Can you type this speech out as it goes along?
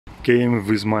came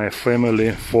with my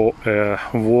family for a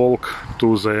walk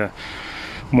to the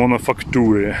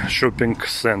Manufacture shopping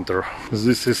center.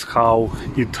 This is how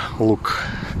it look.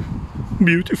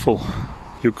 Beautiful.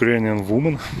 Ukrainian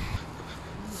woman.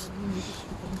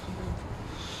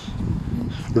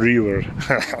 River.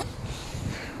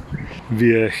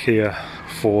 We are here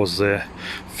for the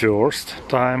first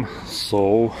time,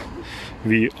 so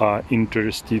we are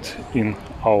interested in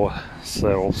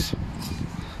ourselves.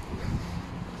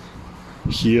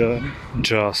 Here,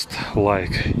 just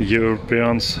like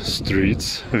European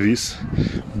streets with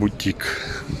boutique.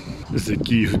 The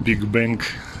Kyiv Big Bank.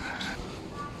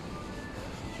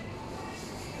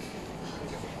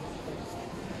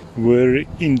 Very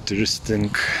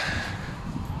interesting.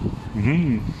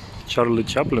 Charlie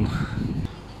Chaplin.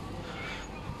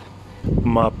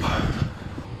 Map.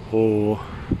 Oh,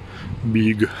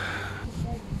 big.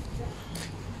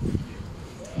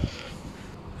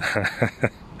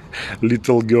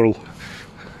 Little girl,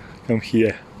 come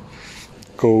here.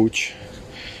 Coach.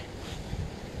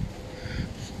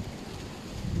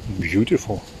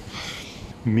 Beautiful.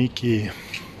 Mickey.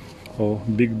 Oh,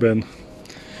 Big Ben.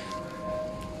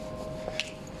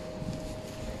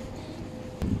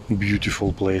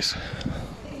 Beautiful place.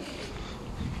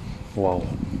 Wow.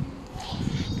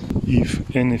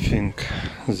 If anything,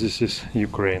 this is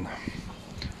Ukraine.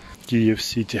 Kyiv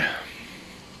city.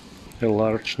 A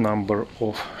large number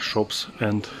of shops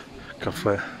and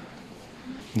cafe.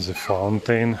 The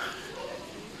fountain.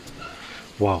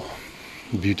 Wow,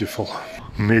 beautiful.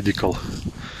 Medical.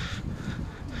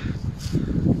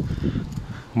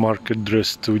 Market dress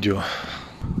studio.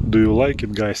 Do you like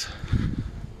it, guys?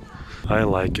 I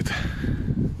like it.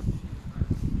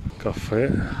 Cafe,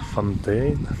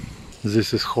 fountain.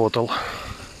 This is hotel.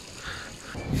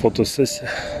 Photo session.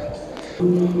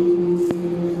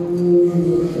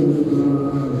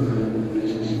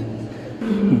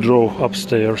 Drove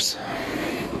upstairs.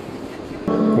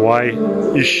 Why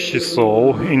is she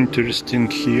so interesting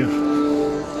here?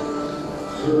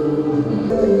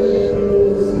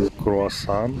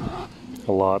 Croissant,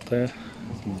 latte,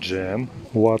 jam.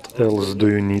 What else do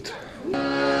you need?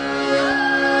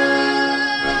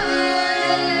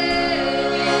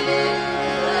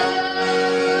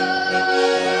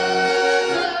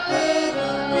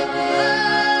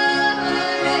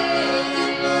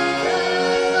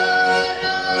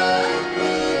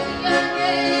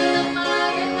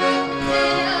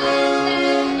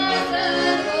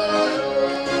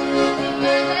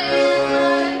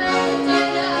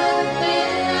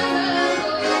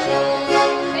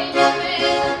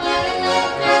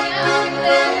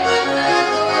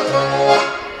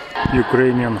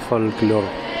 Ukrainian Falklier.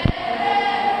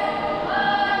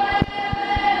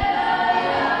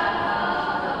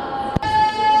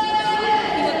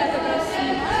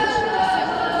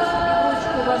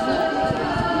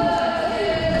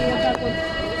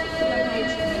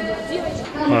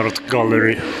 Art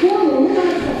gallery.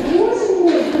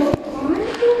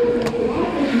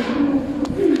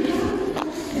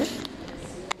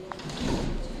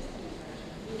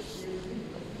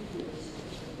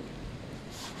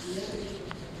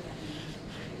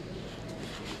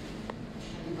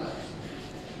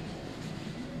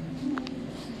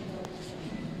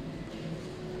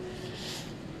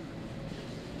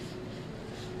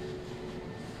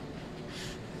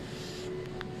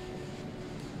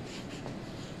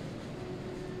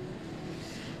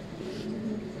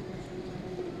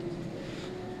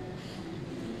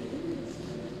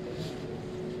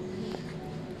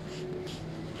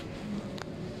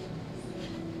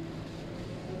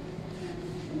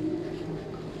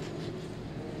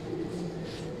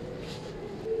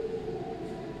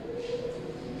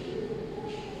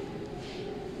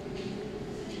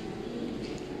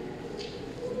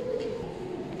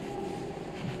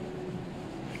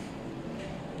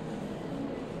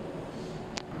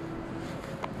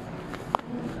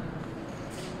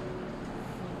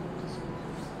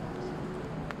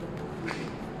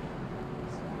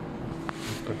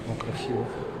 Как оно красиво.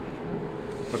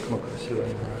 Как оно красиво,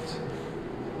 мне нравится.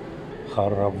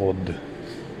 Хоровод.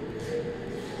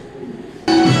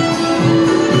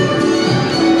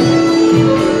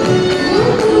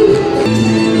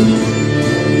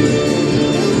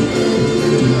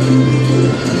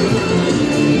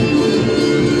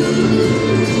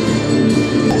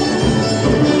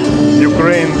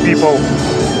 Ukrainian people.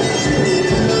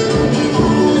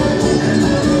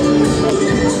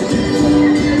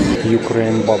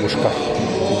 Ukraine бабушка,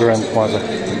 grandmother.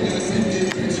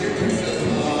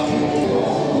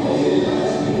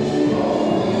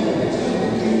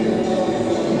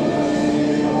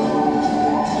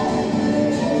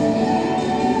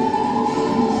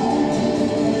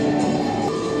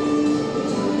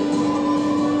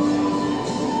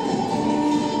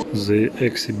 The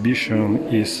exhibition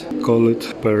is called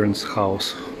Parents'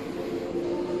 House.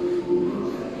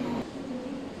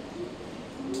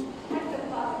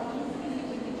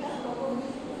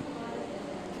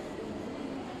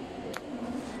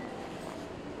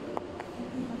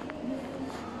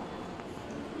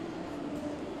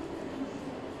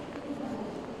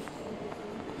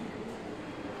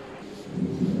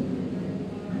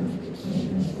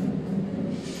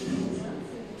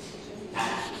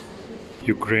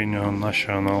 Ukrainian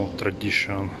national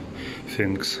tradition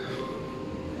things.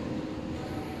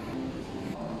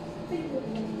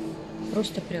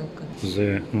 Просто прялка.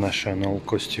 The national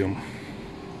costume.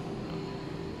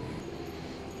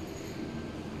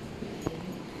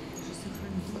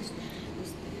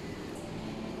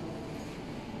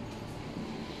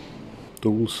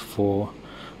 Tools for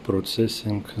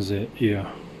processing the ear.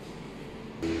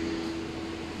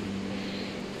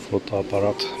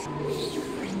 Фотоаппарат.